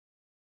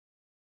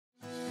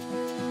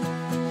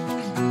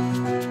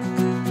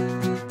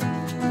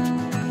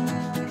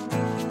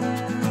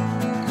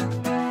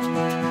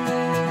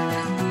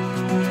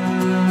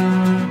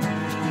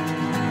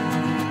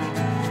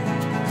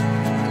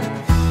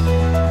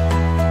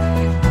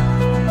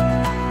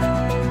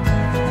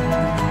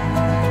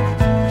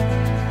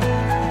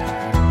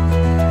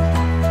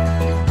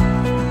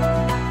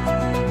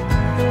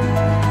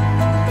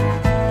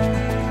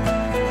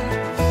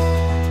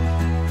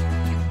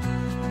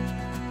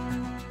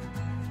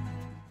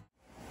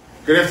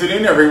Good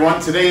afternoon, everyone.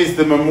 Today is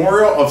the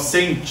memorial of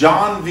St.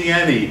 John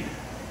Vianney,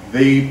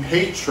 the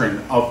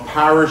patron of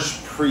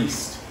parish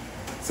priests.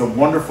 It's a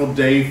wonderful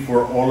day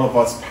for all of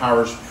us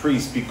parish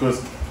priests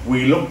because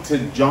we look to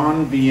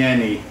John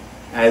Vianney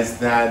as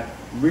that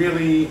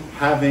really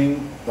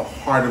having the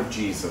heart of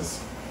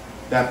Jesus,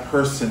 that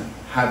person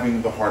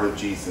having the heart of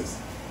Jesus.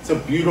 It's a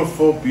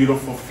beautiful,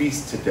 beautiful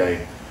feast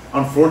today.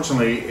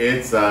 Unfortunately,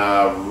 it's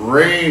a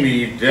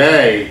rainy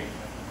day.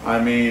 I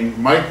mean,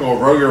 Michael,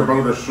 row your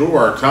boat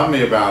ashore. Tell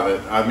me about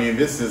it. I mean,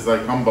 this is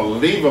like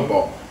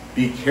unbelievable.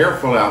 Be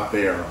careful out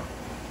there.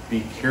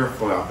 Be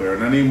careful out there.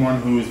 And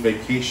anyone who is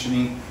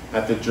vacationing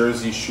at the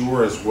Jersey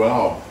Shore as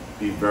well,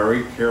 be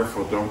very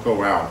careful. Don't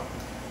go out.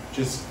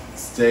 Just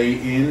stay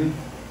in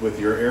with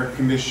your air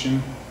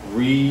condition,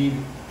 read,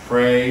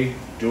 pray,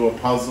 do a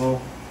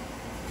puzzle,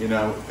 you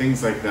know,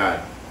 things like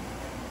that.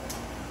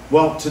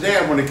 Well, today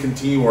I want to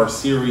continue our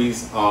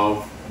series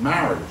of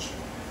marriage.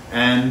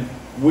 And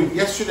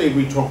yesterday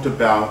we talked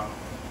about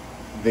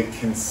the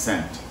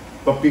consent.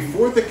 But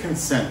before the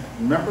consent,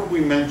 remember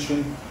we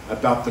mentioned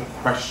about the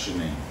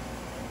questioning.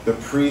 The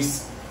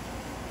priest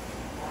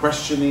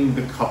questioning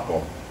the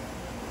couple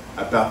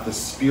about the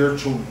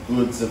spiritual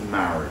goods of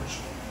marriage.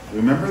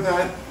 Remember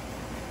that?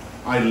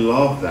 I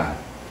love that.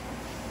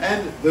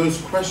 And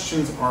those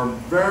questions are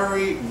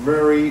very,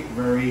 very,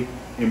 very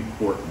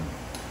important.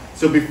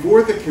 So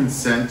before the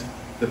consent,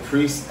 the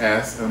priest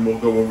asks, and we'll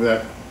go over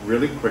that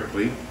really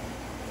quickly,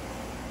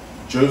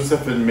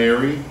 Joseph and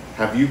Mary,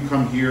 have you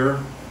come here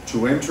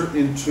to enter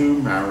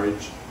into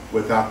marriage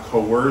without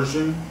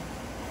coercion,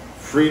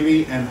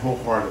 freely and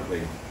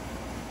wholeheartedly?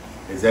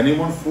 Is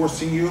anyone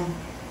forcing you?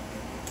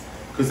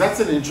 Because that's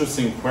an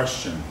interesting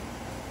question.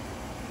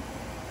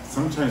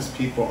 Sometimes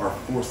people are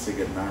forced to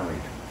get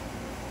married.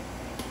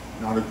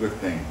 Not a good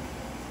thing.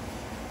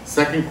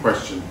 Second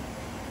question,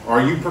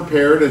 are you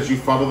prepared as you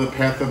follow the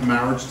path of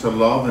marriage to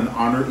love and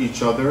honor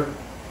each other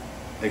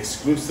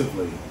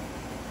exclusively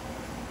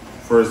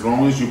for as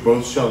long as you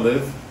both shall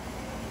live?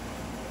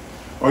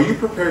 Are you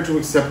prepared to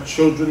accept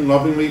children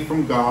lovingly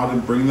from God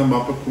and bring them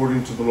up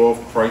according to the law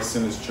of Christ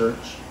and His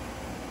church?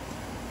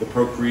 The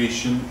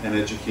procreation and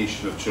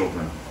education of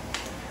children.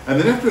 And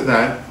then after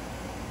that,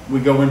 we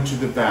go into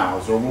the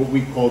vows, or what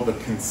we call the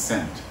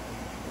consent.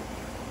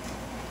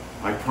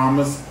 I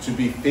promise to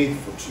be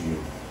faithful to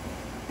you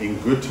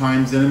in good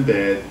times and in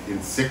bad,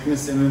 in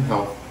sickness and in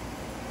health,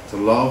 to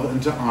love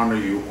and to honor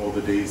you all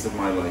the days of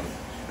my life.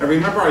 And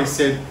remember I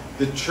said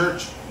the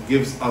church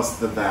gives us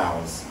the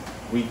vows.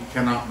 We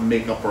cannot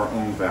make up our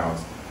own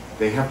vows.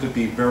 They have to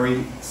be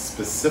very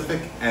specific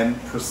and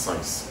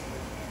precise.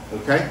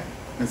 Okay?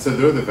 And so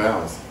they're the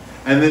vows.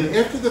 And then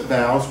after the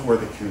vows or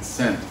the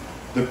consent,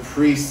 the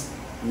priest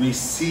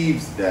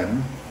receives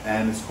them,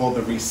 and it's called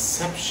the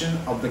reception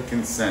of the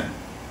consent.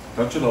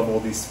 Don't you love all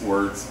these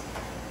words?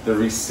 The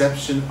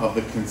reception of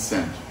the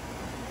consent.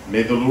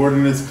 May the Lord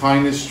in His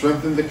kindness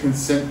strengthen the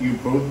consent you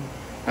both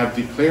have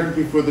declared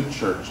before the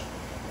church,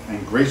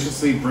 and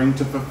graciously bring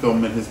to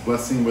fulfillment His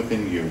blessing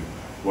within you.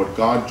 What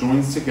God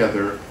joins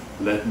together,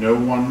 let no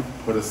one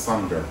put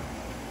asunder.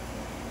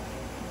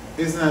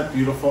 Isn't that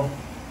beautiful?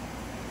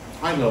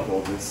 I love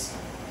all this.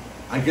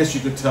 I guess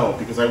you could tell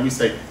because I always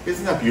say,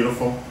 isn't that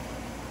beautiful?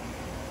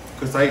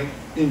 Because I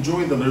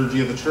enjoy the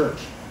liturgy of the church.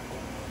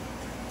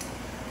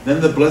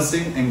 Then the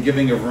blessing and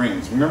giving of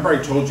rings. Remember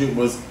I told you it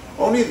was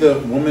only the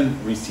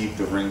woman received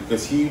the ring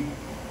because he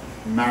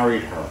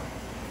married her.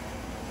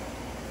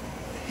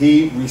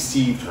 He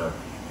received her.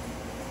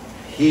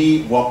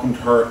 He welcomed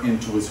her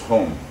into his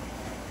home.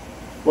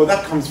 Well,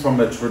 that comes from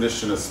a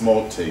tradition of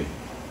small t,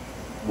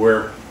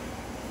 where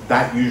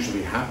that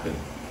usually happened.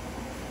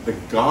 The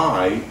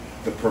guy,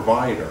 the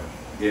provider,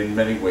 in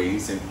many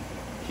ways, and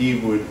he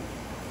would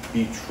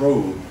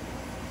betroth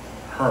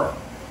her,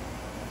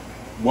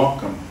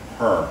 welcome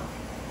her,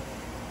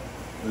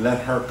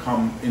 let her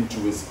come into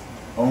his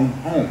own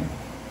home,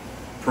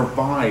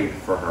 provide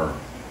for her.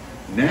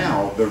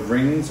 Now the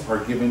rings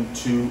are given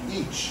to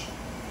each.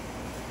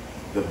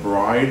 The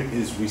bride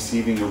is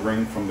receiving a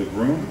ring from the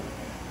groom,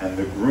 and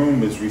the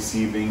groom is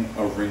receiving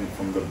a ring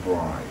from the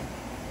bride.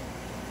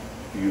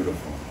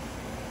 Beautiful.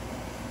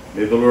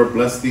 May the Lord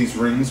bless these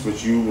rings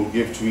which you will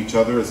give to each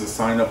other as a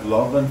sign of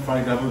love and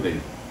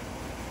fidelity.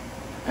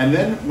 And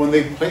then when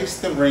they place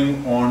the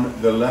ring on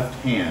the left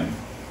hand,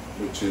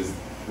 which is,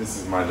 this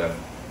is my left,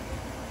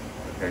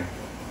 okay,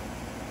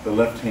 the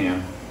left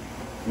hand,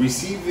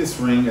 receive this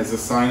ring as a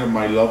sign of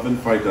my love and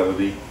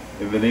fidelity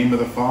in the name of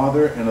the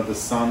Father and of the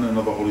Son and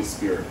of the Holy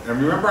Spirit.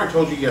 And remember I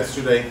told you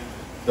yesterday,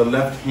 the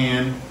left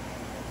hand,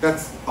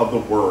 that's of the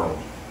world.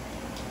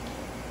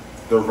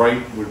 The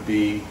right would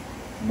be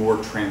more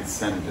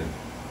transcendent.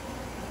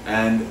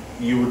 And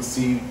you would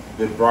see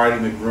the bride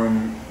and the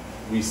groom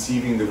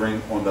receiving the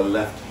ring on the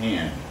left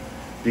hand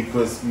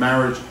because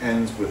marriage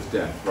ends with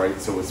death, right?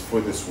 So it's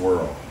for this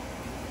world.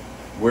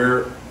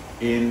 Where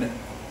in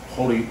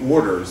holy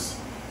orders,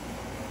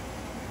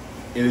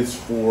 it is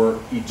for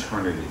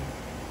eternity.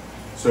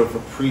 So if a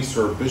priest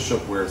or a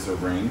bishop wears a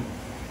ring,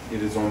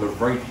 it is on the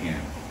right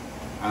hand.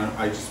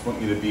 I just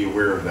want you to be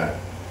aware of that.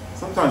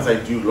 Sometimes I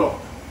do look.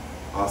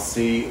 I'll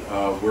see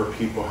where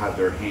people have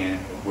their hand,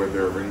 where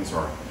their rings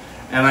are.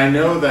 And I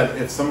know that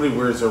if somebody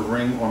wears a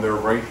ring on their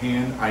right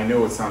hand, I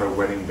know it's not a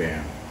wedding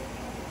band.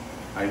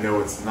 I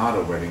know it's not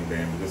a wedding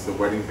band because the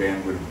wedding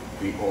band would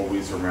be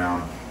always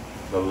around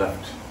the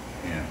left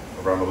hand,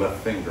 around the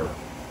left finger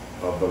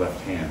of the left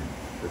hand,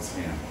 this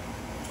hand.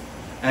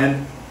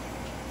 And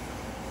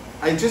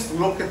I just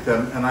look at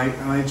them and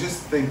I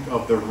just think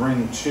of the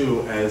ring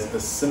too as a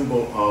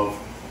symbol of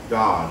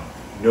God.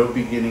 No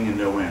beginning and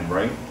no end,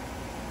 right?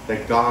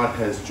 That God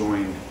has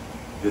joined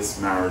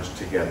this marriage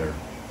together.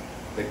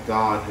 That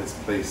God has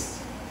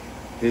placed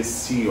his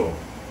seal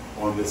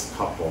on this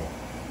couple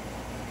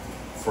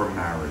for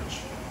marriage,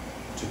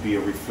 to be a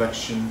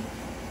reflection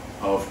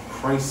of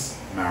Christ's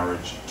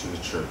marriage to the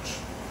church.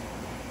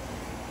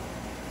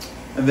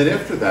 And then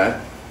after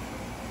that,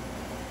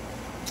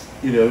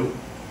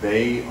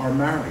 they are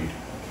married.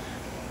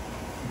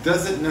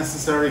 Does it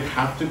necessarily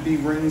have to be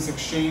rings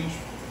exchanged?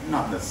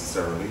 Not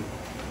necessarily.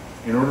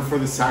 In order for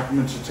the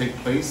sacrament to take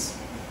place,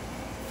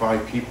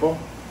 5 people,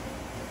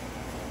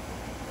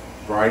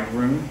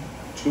 bridegroom,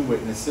 2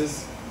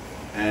 witnesses,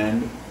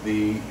 and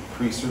the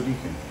priest or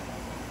deacon.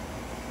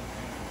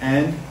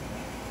 And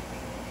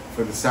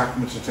for the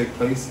sacrament to take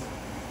place,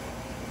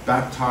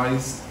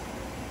 baptized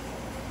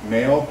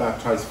male,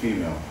 baptized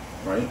female,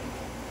 right?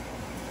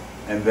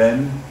 And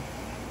then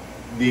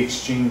the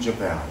exchange of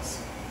vows,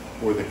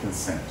 or the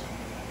consent.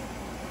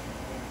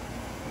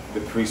 The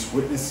priest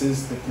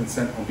witnesses the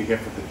consent on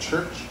behalf of the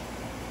church,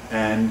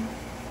 and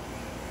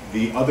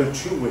the other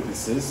 2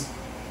 witnesses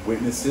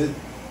witness it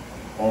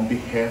on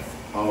behalf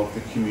of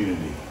the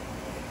community.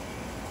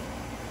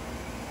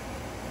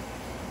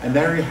 And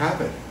there you have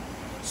it.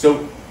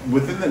 So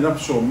within the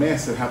nuptial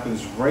mass, it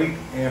happens right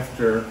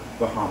after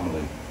the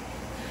homily.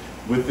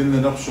 Within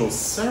the nuptial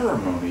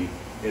ceremony,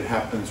 it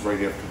happens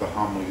right after the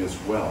homily as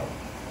well.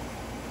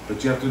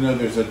 But you have to know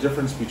there's a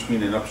difference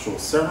between a nuptial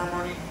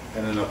ceremony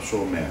and a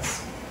nuptial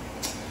mass.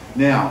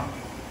 Now,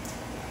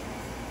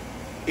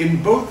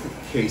 in both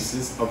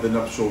cases of the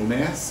nuptial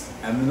mass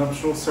and the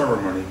nuptial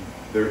ceremony,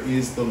 there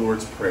is the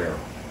Lord's Prayer.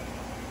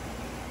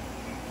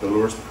 The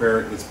Lord's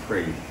Prayer is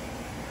prayed.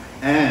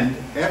 And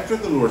after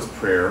the Lord's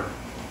Prayer,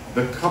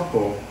 the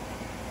couple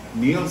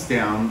kneels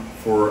down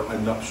for a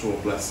nuptial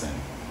blessing.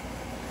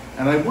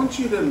 And I want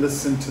you to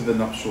listen to the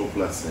nuptial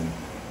blessing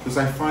because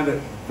I find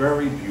it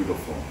very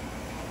beautiful,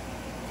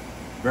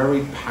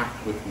 very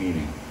packed with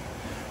meaning.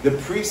 The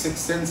priest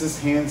extends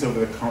his hands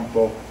over the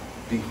couple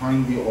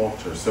behind the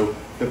altar. So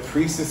the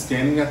priest is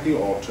standing at the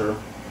altar,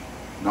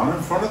 not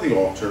in front of the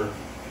altar,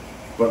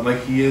 but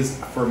like he is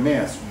for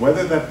Mass,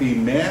 whether that be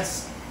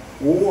Mass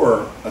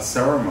or a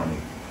ceremony.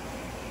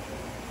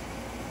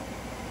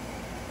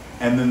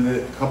 And then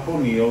the couple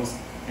kneels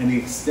and he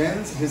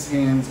extends his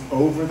hands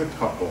over the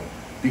couple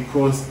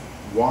because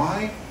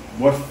why?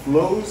 What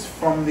flows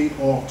from the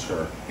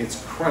altar,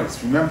 it's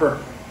Christ.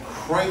 Remember,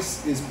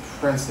 Christ is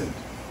present.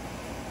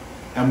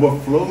 And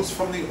what flows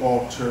from the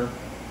altar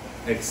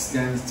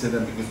extends to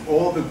them because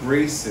all the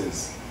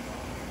graces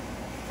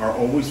are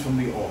always from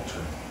the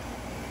altar.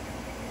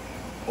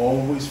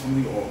 Always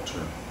from the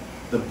altar.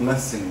 The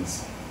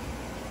blessings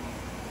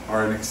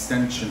are an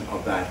extension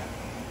of that.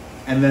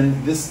 And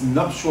then this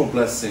nuptial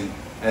blessing,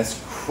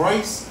 as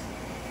Christ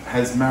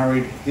has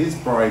married his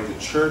bride, the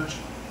church,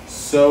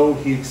 so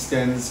he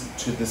extends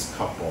to this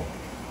couple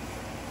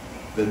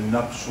the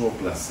nuptial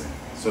blessing.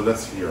 So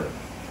let's hear it.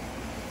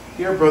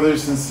 Dear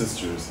brothers and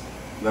sisters,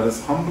 let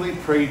us humbly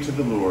pray to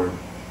the Lord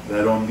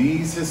that on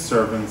these his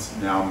servants,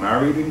 now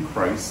married in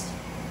Christ,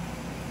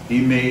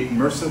 he may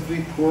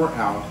mercifully pour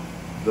out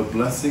the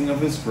blessing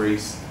of his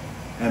grace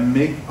and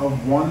make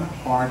of one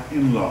heart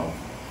in love.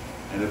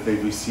 And if they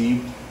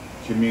received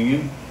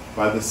communion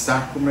by the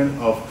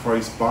sacrament of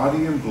Christ's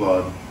body and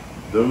blood,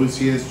 those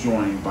he has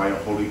joined by a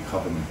holy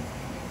covenant.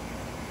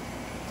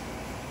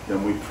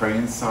 Then we pray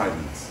in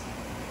silence.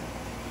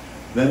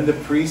 Then the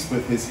priest,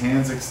 with his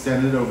hands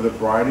extended over the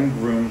bride and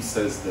groom,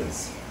 says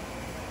this: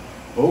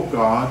 O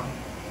God,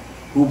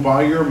 who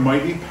by your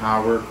mighty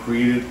power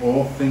created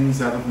all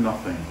things out of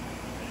nothing,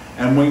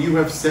 and when you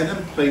have set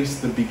in place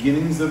the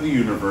beginnings of the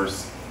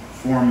universe,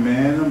 formed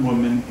man and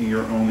woman in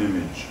your own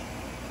image,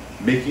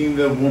 making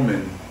the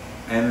woman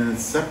an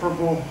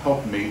inseparable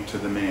helpmate to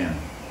the man,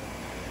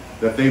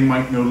 that they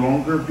might no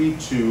longer be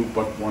 2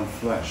 but one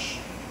flesh,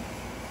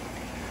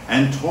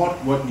 and taught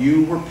what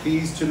you were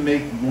pleased to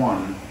make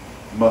one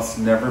must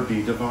never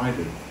be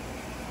divided.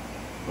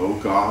 O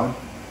God,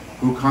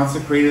 who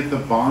consecrated the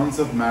bonds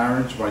of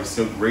marriage by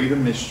so great a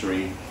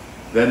mystery,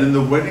 that in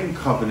the wedding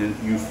covenant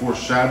you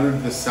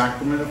foreshadowed the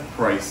sacrament of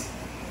Christ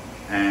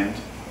and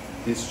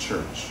his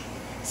church.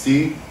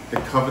 See, the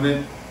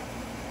covenant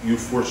you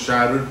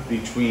foreshadowed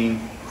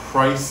between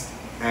Christ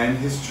and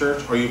his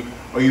church.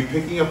 Are you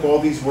picking up all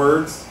these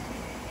words?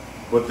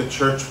 What the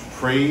church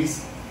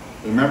prays?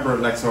 Remember,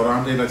 lex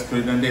orandi, lex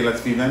credendi,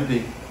 lex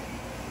vivendi.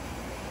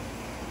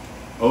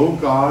 O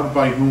God,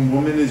 by whom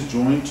woman is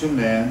joined to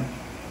man,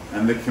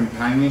 and the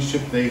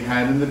companionship they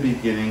had in the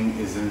beginning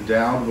is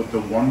endowed with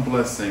the one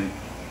blessing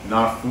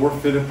not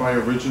forfeited by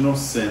original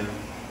sin,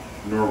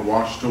 nor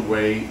washed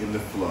away in the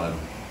flood.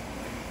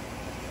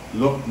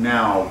 Look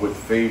now with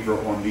favor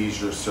on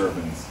these your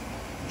servants,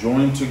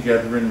 joined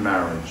together in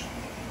marriage,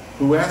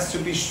 who ask to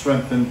be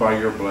strengthened by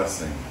your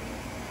blessing.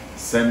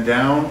 Send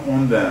down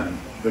on them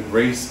the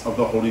grace of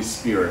the Holy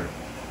Spirit,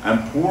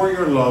 and pour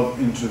your love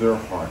into their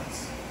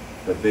hearts,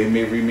 that they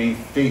may remain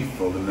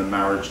faithful in the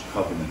marriage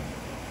covenant.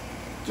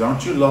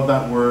 Don't you love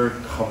that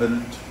word,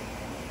 covenant?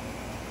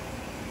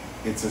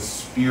 It's a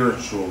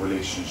spiritual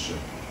relationship.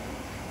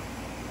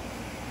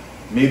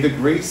 May the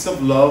grace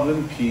of love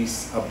and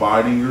peace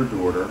abide in your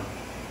daughter,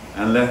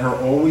 and let her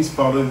always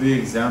follow the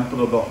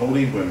example of the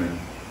holy women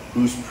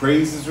whose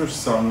praises are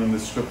sung in the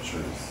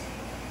scriptures.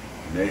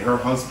 May her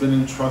husband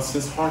entrust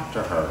his heart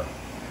to her,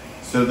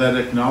 so that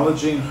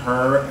acknowledging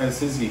her as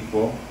his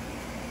equal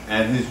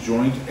and his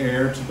joint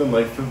heir to the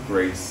life of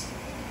grace,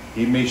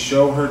 he may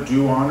show her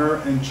due honor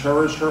and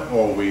cherish her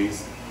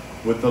always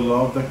with the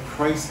love that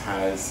Christ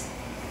has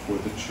for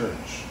the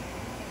church.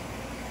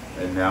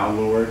 And now,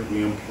 Lord,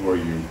 we implore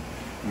you,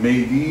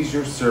 may these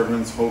your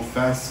servants hold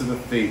fast to the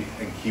faith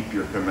and keep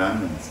your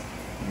commandments,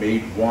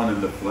 made one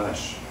in the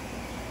flesh.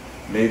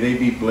 May they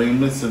be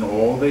blameless in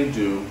all they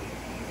do,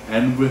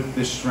 and with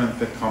the strength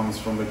that comes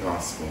from the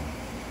gospel.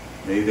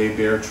 May they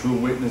bear true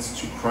witness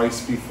to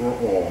Christ before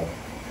all.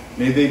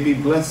 May they be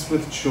blessed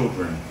with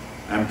children,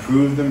 and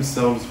prove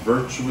themselves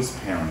virtuous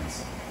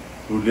parents,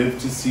 who live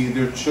to see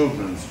their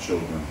children's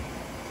children,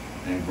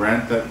 and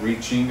grant that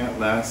reaching at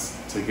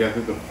last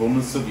together the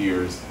fullness of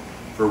years,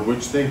 for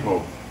which they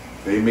hope,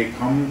 they may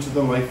come to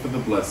the life of the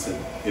blessed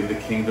in the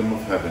kingdom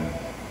of heaven,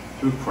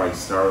 through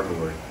Christ our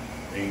Lord.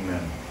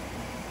 Amen.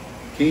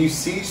 Can you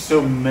see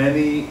so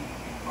many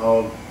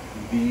of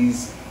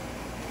these,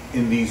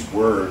 in these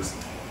words,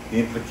 the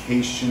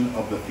implication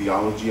of the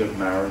theology of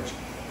marriage?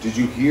 Did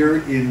you hear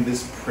in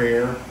this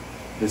prayer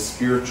the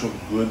spiritual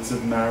goods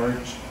of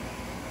marriage?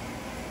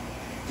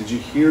 Did you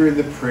hear in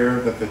the prayer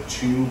that the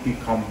two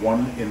become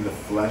one in the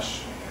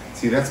flesh?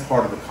 See, that's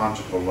part of the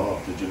conjugal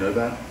love. Did you know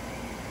that?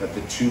 That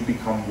the two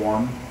become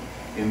one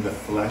in the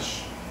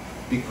flesh?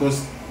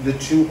 Because the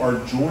two are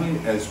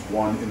joined as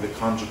one in the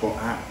conjugal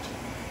act.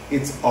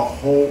 It's a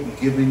whole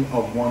giving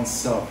of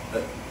oneself,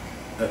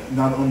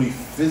 not only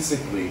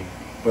physically,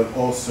 but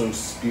also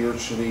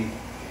spiritually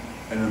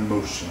and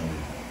emotionally.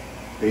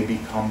 They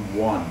become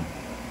one.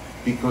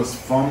 Because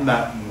from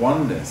that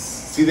oneness,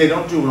 see, they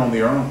don't do it on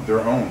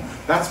their own.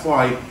 That's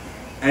why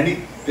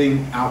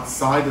anything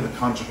outside of the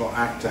conjugal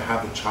act to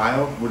have a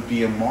child would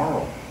be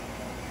immoral.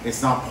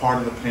 It's not part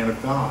of the plan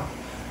of God.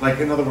 Like,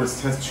 in other words,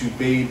 test tube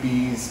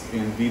babies,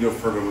 in vitro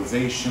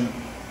fertilization,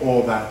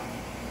 all that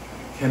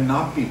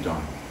cannot be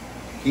done.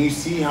 Can you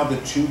see how the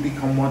two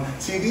become one?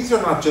 See, these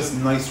are not just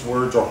nice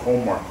words or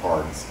Hallmark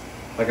cards.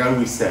 Like I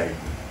always say,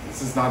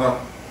 this is not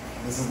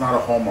a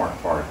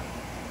Hallmark card.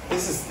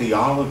 This is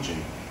theology.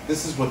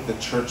 This is what the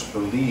church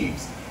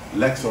believes.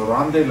 Lex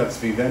orandi, lex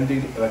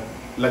vivendi,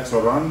 lex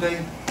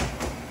orandi,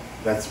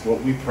 that's what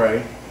we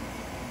pray.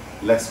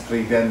 Lex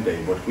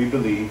credendi, what we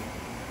believe.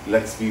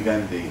 Lex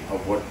vivendi,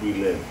 of what we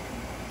live.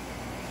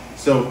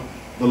 So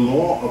the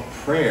law of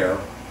prayer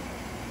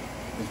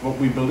is what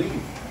we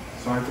believe.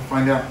 So I have to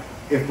find out,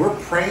 if we're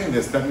praying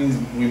this, that means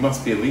we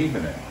must believe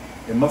in it.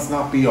 It must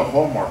not be a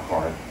Hallmark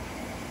card.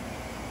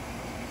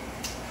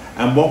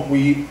 And what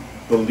we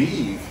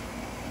believe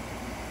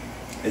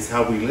is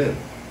how we live.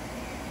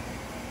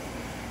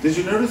 Did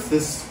you notice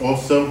this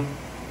also?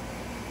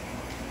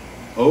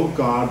 O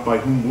God, by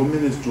whom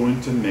woman is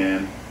joined to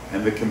man,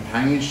 and the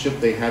companionship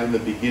they had in the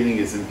beginning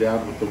is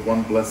endowed with the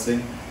one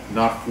blessing,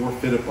 not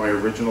forfeited by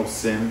original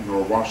sin,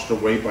 nor washed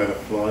away by the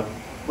flood.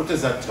 What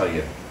does that tell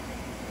you?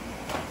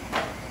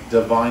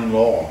 Divine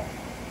law.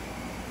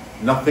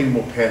 Nothing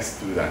will pass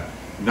through that.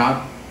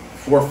 Not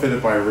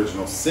forfeited by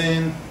original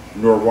sin,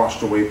 nor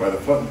washed away by the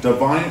flood.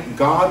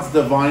 God's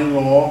divine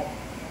law,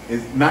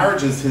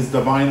 marriage is his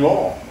divine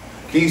law.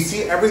 Can you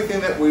see everything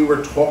that we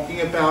were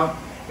talking about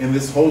in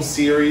this whole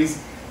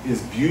series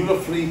is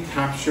beautifully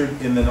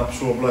captured in the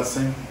nuptial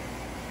blessing?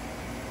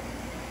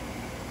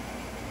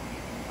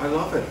 I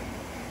love it.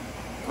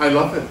 I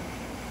love it.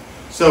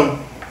 So,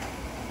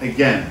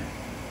 again,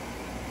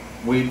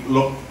 we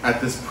look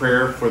at this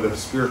prayer for the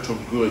spiritual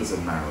goods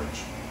of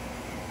marriage.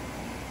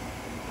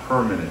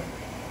 Permanent,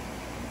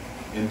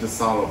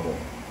 indissoluble,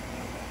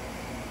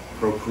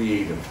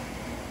 procreative.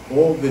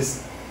 All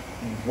this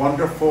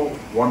wonderful,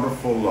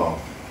 wonderful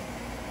love.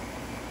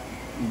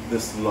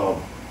 This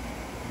love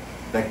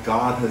that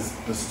God has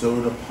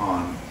bestowed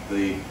upon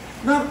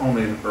not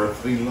only an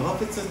earthly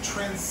love, it's a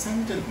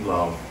transcendent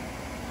love.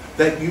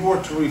 That you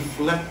are to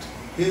reflect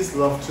his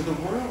love to the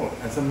world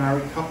as a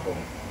married couple.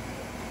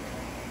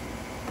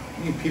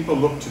 I mean, people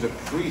look to the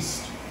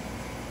priest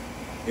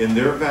in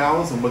their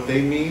vows and what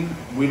they mean.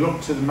 We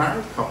look to the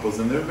married couples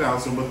in their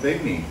vows and what they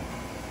mean.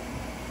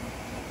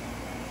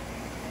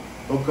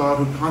 O God,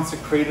 who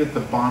consecrated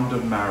the bond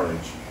of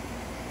marriage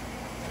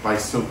by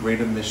so great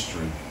a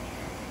mystery,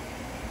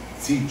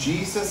 See,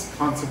 Jesus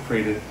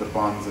consecrated the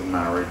bonds of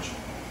marriage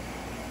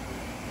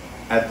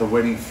at the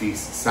wedding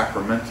feast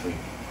sacramentally,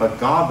 but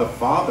God the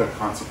Father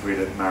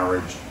consecrated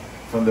marriage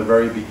from the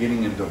very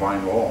beginning in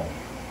divine law.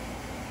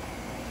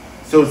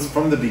 So it's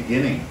from the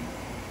beginning.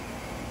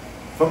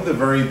 From the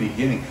very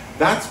beginning.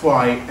 That's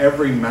why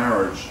every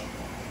marriage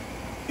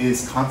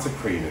is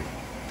consecrated.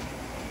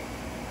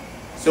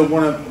 So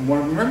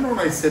remember when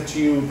I said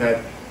to you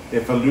that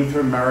if a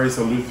Lutheran marries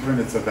a Lutheran,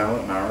 it's a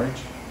valid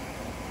marriage?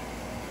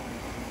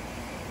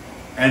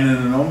 And an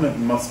annulment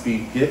must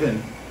be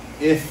given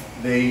if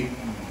they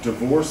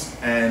divorce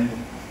and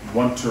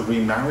want to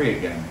remarry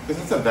again,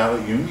 because it's a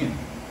valid union.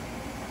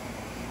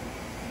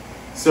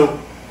 So,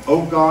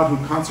 O God,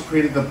 who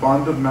consecrated the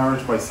bond of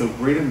marriage by so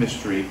great a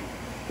mystery,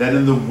 that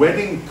in the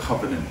wedding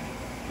covenant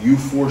you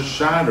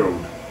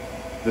foreshadowed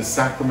the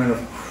sacrament of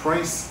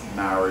Christ's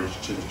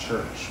marriage to the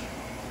church.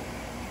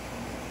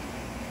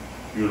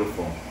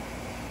 Beautiful.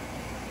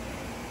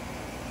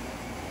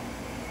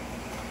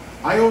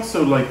 I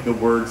also like the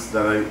words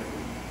that I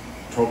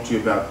talked to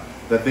you about,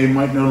 that they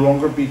might no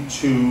longer be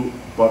two,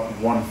 but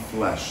one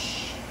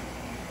flesh.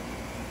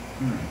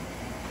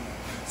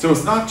 So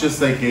it's not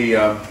just like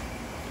a,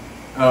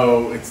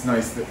 oh, it's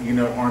nice that,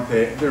 aren't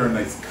they? They're a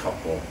nice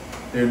couple.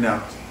 They're now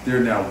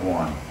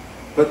one.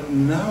 But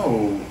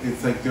no,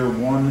 it's like they're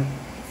one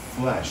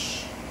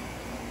flesh.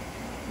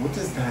 What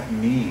does that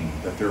mean,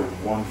 that they're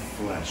one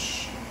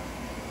flesh?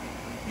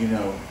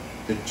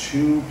 The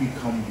two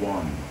become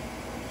one.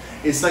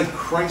 It's like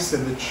Christ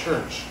and the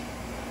church.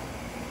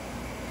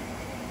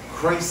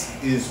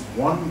 Christ is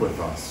one with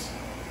us.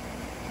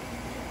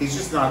 He's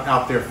just not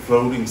out there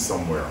floating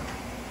somewhere.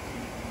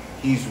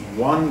 He's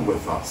one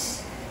with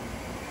us.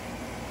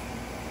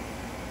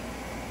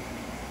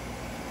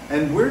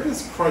 And where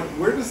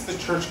does the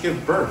church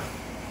give birth?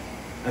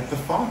 At the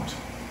font.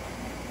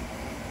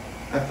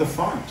 At the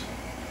font.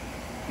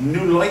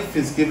 New life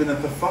is given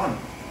at the font.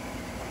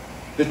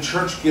 The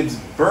church gives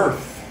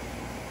birth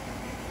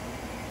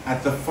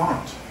at the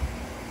font.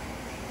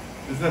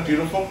 Isn't that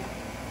beautiful?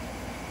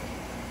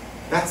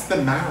 That's the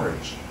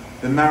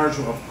marriage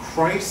of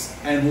Christ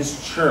and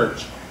his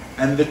church.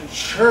 And the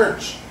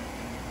church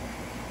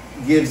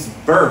gives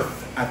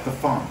birth at the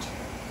font.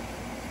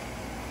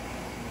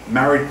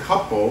 Married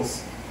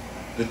couples,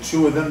 the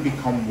two of them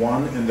become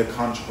one in the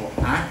conjugal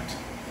act,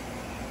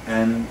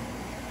 and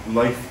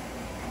life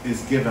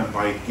is given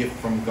by a gift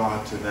from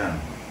God to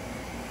them.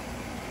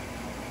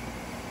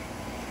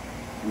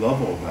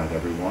 Love all that,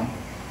 everyone.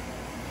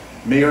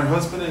 May her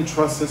husband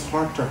entrust his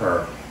heart to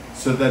her,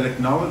 so that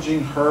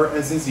acknowledging her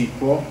as his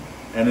equal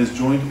and as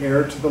joint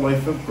heir to the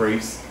life of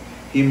grace,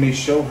 he may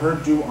show her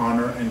due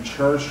honor and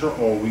cherish her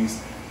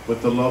always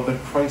with the love that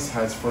Christ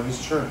has for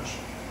his church.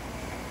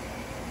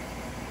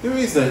 There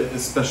is a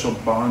special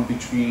bond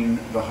between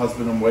the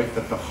husband and wife,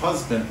 that the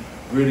husband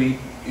really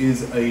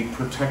is a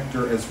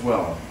protector as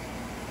well,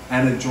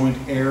 and a joint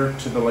heir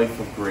to the life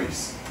of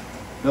grace.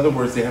 In other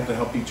words, they have to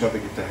help each other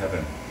get to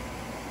heaven.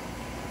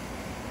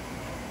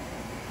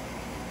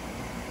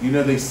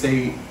 They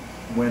say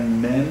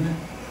when men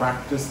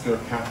practice their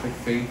Catholic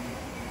faith,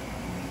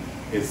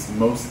 it's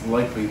most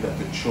likely that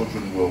the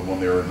children will when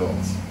they're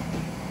adults.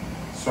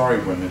 Sorry,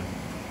 women.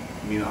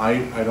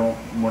 I don't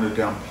want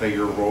to downplay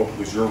your role,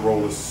 because your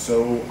role is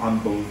so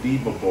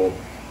unbelievable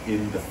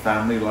in the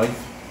family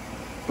life.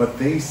 But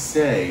they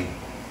say,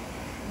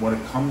 when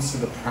it comes to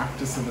the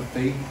practice of the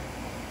faith,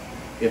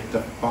 if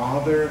the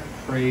father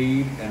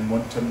prayed and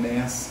went to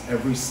Mass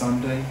every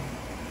Sunday,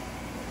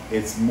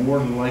 it's more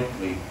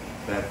likely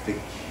that the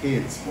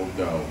kids will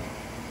go.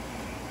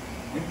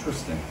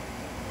 Interesting.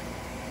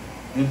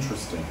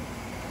 Interesting.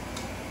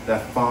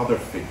 That father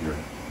figure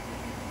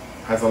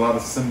has a lot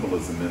of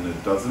symbolism in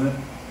it, doesn't it?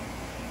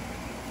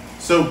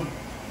 So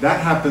that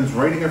happens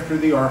right after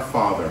the Our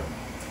Father.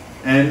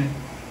 And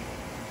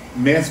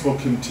Mass will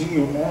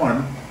continue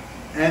on,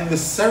 and the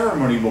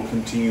ceremony will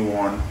continue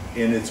on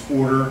in its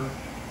order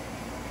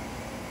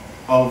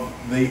of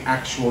the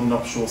actual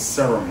nuptial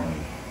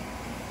ceremony.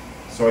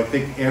 So I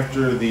think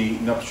after the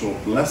nuptial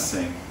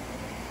blessing,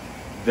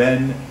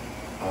 then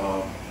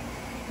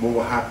what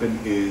will happen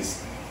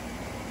is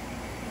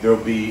there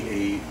will be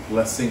a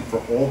blessing for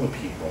all the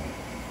people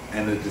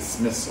and a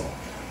dismissal.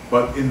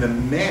 But in the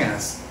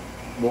Mass,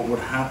 what would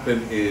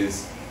happen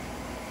is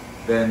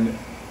then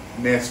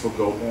Mass will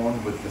go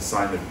on with the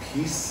sign of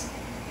peace,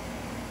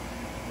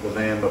 the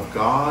Lamb of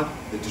God,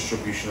 the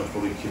distribution of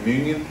Holy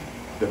Communion,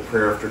 the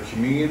prayer after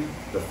communion,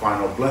 the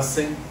final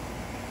blessing,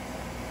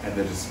 and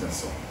the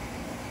dismissal.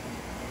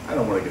 I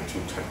don't want to get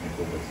too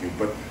technical with you,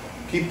 but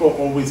people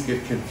always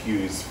get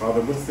confused.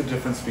 Father, what's the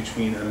difference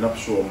between a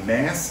nuptial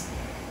Mass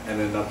and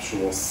a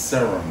nuptial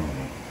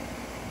ceremony?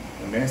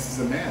 A Mass is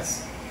a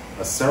Mass.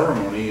 A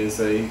ceremony is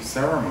a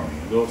ceremony,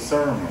 a little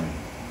ceremony,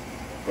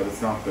 but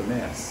it's not the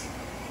Mass.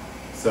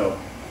 So,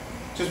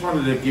 just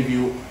wanted to give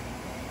you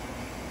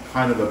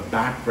kind of a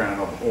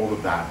background of all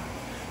of that.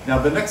 Now,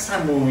 the next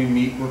time when we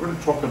meet, we're going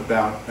to talk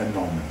about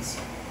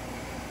annulments,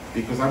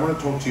 because I want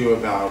to talk to you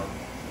about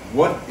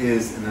what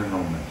is an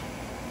annulment.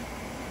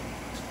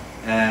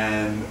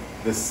 and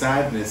the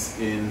sadness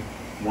in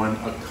when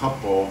a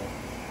couple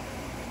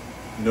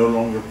no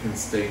longer can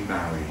stay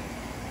married.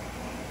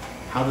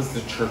 How does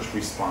the church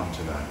respond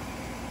to that?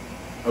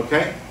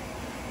 Okay?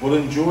 Well,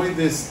 enjoy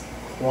this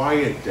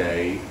quiet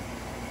day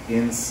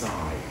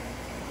inside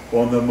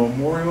on the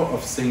memorial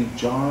of St.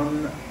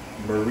 John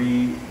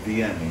Marie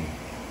Vianney,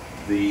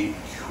 the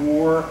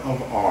cure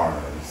of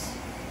Ars,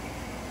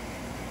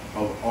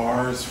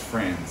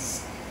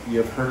 France. You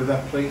have heard of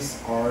that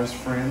place, Ars,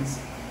 France,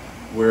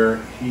 where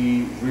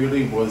he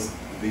really was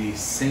the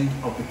saint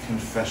of the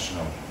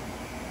confessional.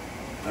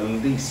 At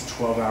least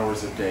 12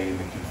 hours a day in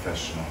the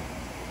confessional.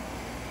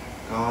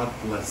 God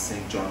bless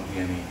St. John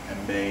Vianney,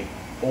 and may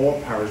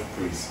all parish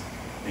priests,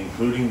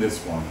 including this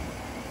one,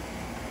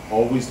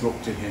 always look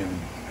to him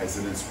as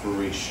an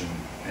inspiration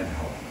and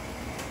help.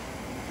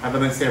 Have a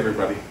nice day,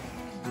 everybody.